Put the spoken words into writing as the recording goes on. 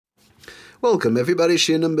Welcome, everybody.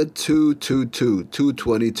 Shir number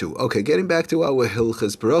 222. Okay, getting back to our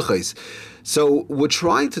Hilchas Brachas. So we're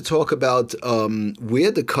trying to talk about where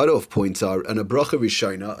the cutoff points are in a brocha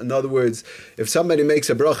Rishona. In other words, if somebody makes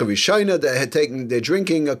a brocha Rishona, they're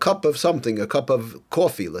drinking a cup of something, a cup of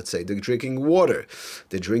coffee, let's say. They're drinking water.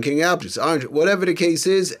 They're drinking apple juice, orange, whatever the case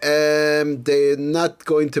is, they're not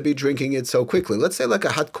going to be drinking it so quickly. Let's say like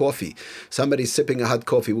a hot coffee. Somebody's sipping a hot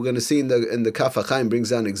coffee. We're going to see in the Kaf HaChaim brings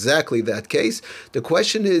down exactly that case. The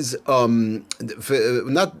question is, we're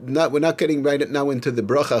not getting right now into the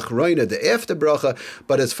brocha Achroina, the after bracha,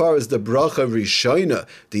 but as far as the bracha Rishona,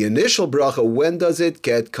 the initial bracha, when does it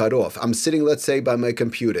get cut off? I'm sitting, let's say, by my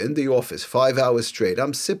computer in the office, 5 hours straight.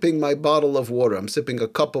 I'm sipping my bottle of water. I'm sipping a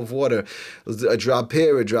cup of water, a drop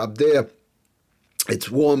here, a drop there.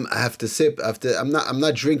 It's warm. I have to sip. I'm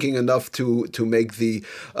not drinking enough to make the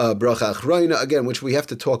bracha achroina again, which we have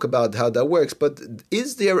to talk about how that works. But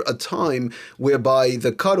is there a time whereby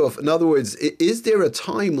the cutoff? In other words, is there a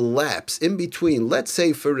time lapse in between? Let's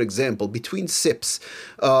say, for example, between sips,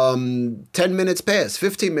 10 minutes pass,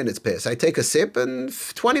 15 minutes pass. I take a sip and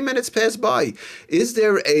 20 minutes pass by. Is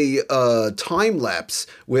there a time lapse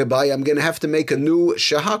whereby I'm going to have to make a new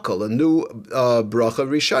shahakal, a new bracha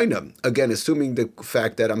rishona? Again, assuming the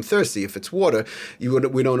fact that I'm thirsty. If it's water,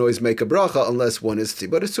 we don't always make a bracha unless one is thirsty.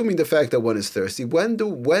 But assuming the fact that one is thirsty, when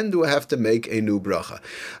do I have to make a new bracha?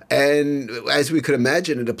 And as we could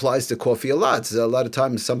imagine, it applies to coffee a lot. So a lot of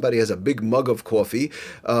times somebody has a big mug of coffee.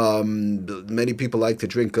 Many people like to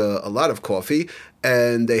drink a lot of coffee,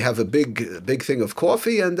 and they have a big thing of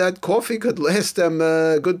coffee, and that coffee could last them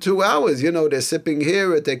a good 2 hours. They're sipping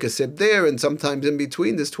here, or take a sip there, and sometimes in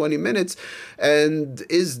between there's 20 minutes. And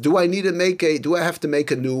do I have to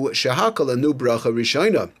make a new shahakal, a new bracha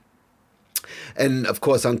rishona? And of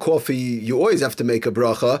course, on coffee, you always have to make a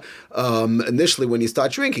bracha initially when you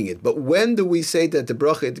start drinking it. But when do we say that the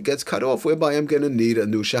bracha gets cut off, whereby I'm going to need a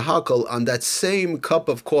new shahakal on that same cup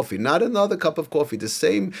of coffee, not another cup of coffee, the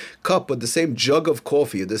same cup or the same jug of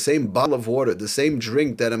coffee, or the same bottle of water, the same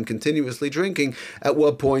drink that I'm continuously drinking? At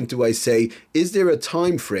what point do I say, is there a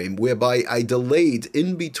time frame whereby I delayed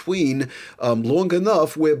in between long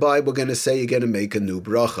enough, whereby we're going to say you're going to make a new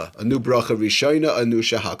bracha rishona, a new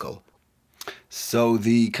shahakal? So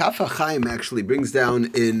the Kaf HaChaim actually brings down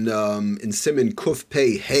in Siman Kuf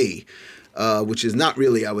Pei Hey, which is not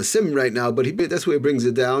really our sim right now, but that's where he brings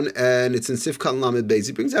it down, and it's in Sifkan Lamed Beis.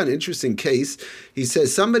 He brings down an interesting case. He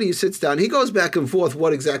says somebody who sits down, he goes back and forth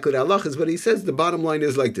what exactly the halach is, but he says the bottom line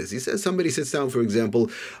is like this. He says somebody sits down, for example,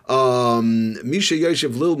 Misha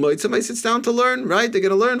Yoshev Lil Moed, somebody sits down to learn, right? They're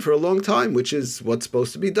going to learn for a long time, which is what's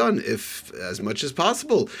supposed to be done, if as much as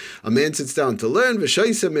possible. A man sits down to learn,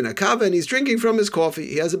 V'shoisem in a kava, and he's drinking from his coffee.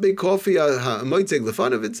 He has a big coffee, Moitzeg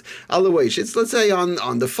Lefan of it's Alawish. It's, let's say,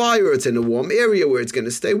 on the fire, it's in a warm area where it's going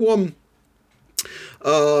to stay warm.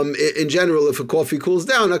 In general, if a coffee cools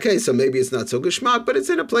down, okay, so maybe it's not so geschmack, but it's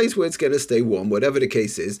in a place where it's going to stay warm, whatever the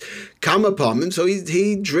case is. Come upon him, so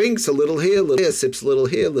he drinks a little here, a little there, sips a little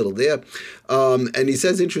here, a little there, and he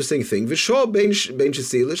says interesting thing. V'shor ben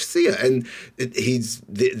shesiya, and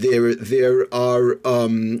there are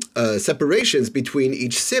separations between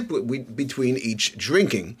each sip, between each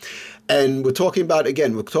drinking. And we're talking about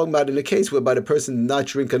in a case whereby the person did not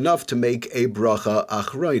drink enough to make a bracha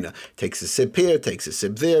achroina. Takes a sip here, takes a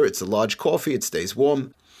sip there, it's a large coffee, it stays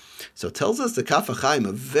warm. So it tells us the Kaf HaChaim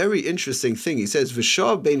a very interesting thing. He says,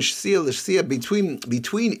 V'shav ben shesiya l'shesiya,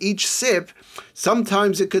 between each sip,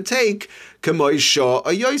 sometimes it could take k'moy shah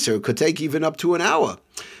a yoser, it could take even up to an hour.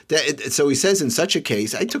 So he says in such a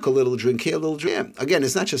case, I took a little drink here, a little drink here. Again,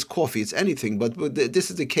 it's not just coffee, it's anything, but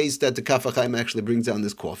this is the case that the Kaf HaChaim actually brings down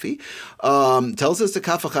this coffee. Tells us the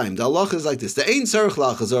Kaf HaChaim, the halacha is like this, the ein tzarich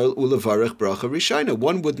lachazar ulevarech bracha rishona.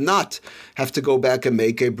 One would not have to go back and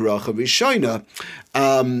make a bracha rishona,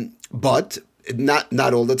 but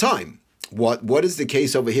not all the time. What is the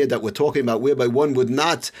case over here that we're talking about, whereby one would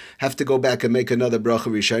not have to go back and make another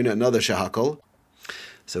bracha rishona, another shahakal?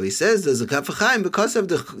 So he says there's a Kaf HaChaim because of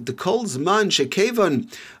the kol zman shekevan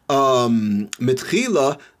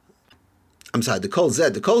mitchila. I'm sorry, the kol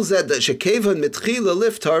zed that shekevan mitchila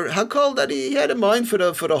liftar hakol that he had in mind for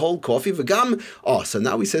the whole coffee. V'gam. So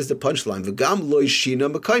now he says the punchline. V'gam loy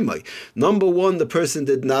shina mekaymai. Number one, the person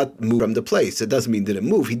did not move from the place. It doesn't mean didn't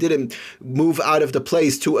move. He didn't move out of the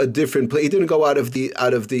place to a different place. He didn't go out of the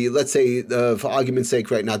let's say for argument's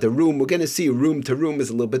sake right now the room. We're going to see room to room is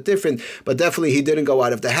a little bit different, but definitely he didn't go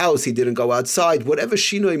out of the house. He didn't go outside. Whatever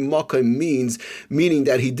shinoi makam means, meaning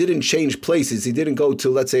that he didn't change places. He didn't go to,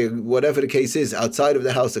 let's say, whatever the case is, outside of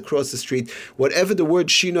the house, across the street, whatever the word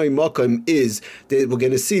shinoi makam is, we're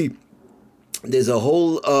going to see there's a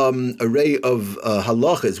whole array of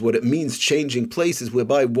halachas, what it means changing places,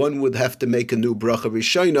 whereby one would have to make a new bracha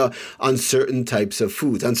Rishona on certain types of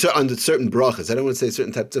foods, on certain brachas. I don't want to say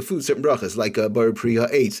certain types of foods, certain brachas, like a bar priya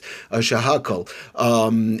eitz, a shahakal,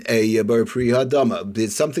 a bar priya dama.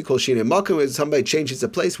 There's something called shina makom, where somebody changes a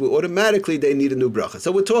place, where automatically they need a new bracha.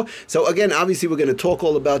 So again, obviously we're going to talk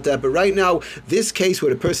all about that, but right now, this case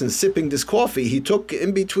where the person is sipping this coffee, he took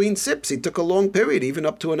in between sips, he took a long period, even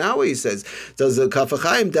up to an hour, he says. Does the Kaf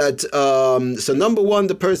HaChaim that, so number one,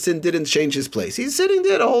 the person didn't change his place. He's sitting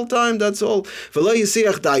there the whole time, that's all.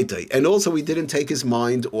 And also he didn't take his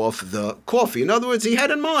mind off the coffee. In other words, he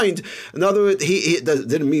had in mind. In other words, he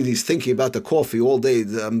didn't mean he's thinking about the coffee all day,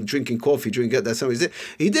 drinking coffee, that's something.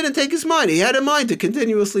 He didn't take his mind. He had in mind to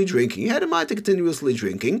continuously drinking.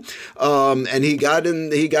 And he got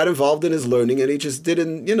involved in his learning, and he just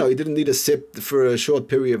didn't, he didn't need a sip for a short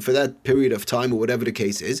period, for that period of time, or whatever the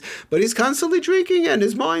case is. But he's constantly drinking, and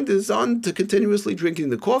his mind is on to continuously drinking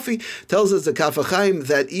the coffee. Tells us the Kaf HaChaim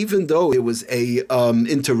that even though it was a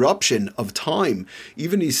interruption of time,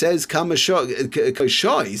 even he says kama shah,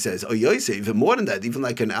 he says even more than that, even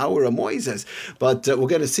like an hour or more, he says. But we're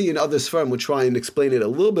going to see in other sfarim, we'll try and explain it a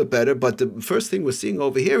little bit better. But the first thing we're seeing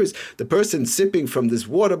over here is the person sipping from this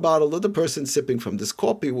water bottle, or the person sipping from this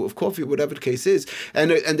coffee, whatever the case is,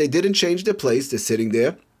 and they didn't change their place. They're sitting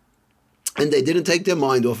there, and they didn't take their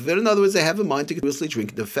mind off of it. In other words, they have a mind to continuously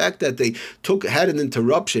drink. The fact that they had an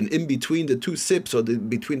interruption in between the two sips, or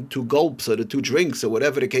between two gulps, or the two drinks, or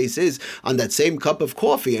whatever the case is, on that same cup of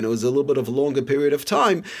coffee, and it was a little bit of a longer period of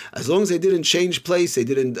time, as long as they didn't change place, they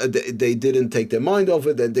didn't take their mind off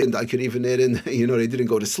it, I could even add in, they didn't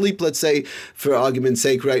go to sleep, let's say, for argument's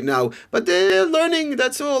sake right now, but they're learning,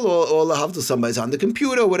 that's all, or lahavdil, somebody's on the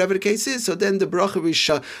computer, whatever the case is, so then the bracha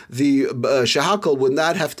risha, the shahakal would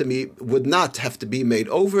not have to be made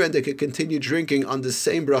over, and they could continue drinking on the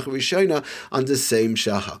same bracha Rishona, on the same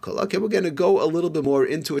shahakal. Okay, we're going to go a little bit more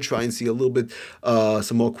into it, try and see a little bit,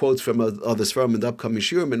 some more quotes from others from the upcoming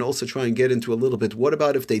shiurim, and also try and get into a little bit, what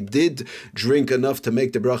about if they did drink enough to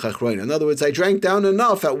make the bracha achrona? In other words, I drank down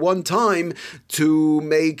enough at one time to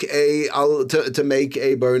make a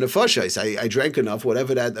bar nefashos. I drank enough,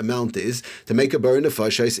 whatever that amount is, to make a bar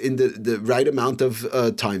nefashos in the right amount of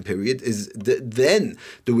time period. Then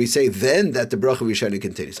do we say then that the bracha Rishona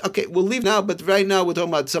continues? Okay, we'll leave now, but right now we're talking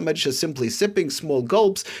about somebody just simply sipping small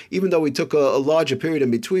gulps, even though we took a larger period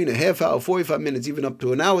in between, a half hour, 45 minutes, even up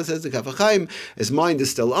to an hour, says the Kaf HaChaim. His mind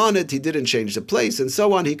is still on it, he didn't change the place, and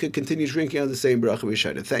so on. He could continue drinking on the same bracha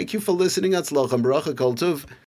Rishona. Thank you for listening. Atzlach and Bracha Kol Tov.